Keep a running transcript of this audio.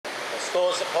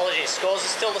Scores, apologies, scores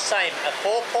are still the same. A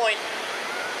 4.34,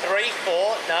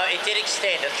 no, it did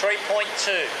extend, a 3.2.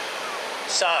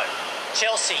 So,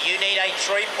 Chelsea, you need a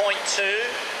 3.2.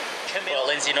 Well,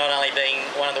 Lindsay, not only being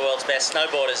one of the world's best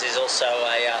snowboarders, is also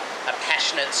a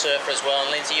passionate surfer as well.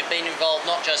 And Lindsay, you've been involved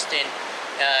not just in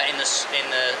the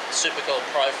Supergirl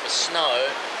Pro for snow,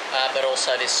 but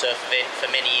also this surf event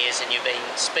for many years. And you've been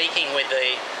speaking with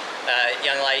the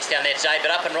young ladies down there today,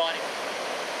 but up and riding.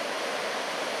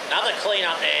 Another clean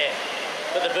up there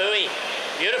for the buoy.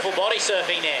 Beautiful body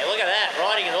surfing there. Look at that,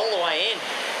 riding it all the way in.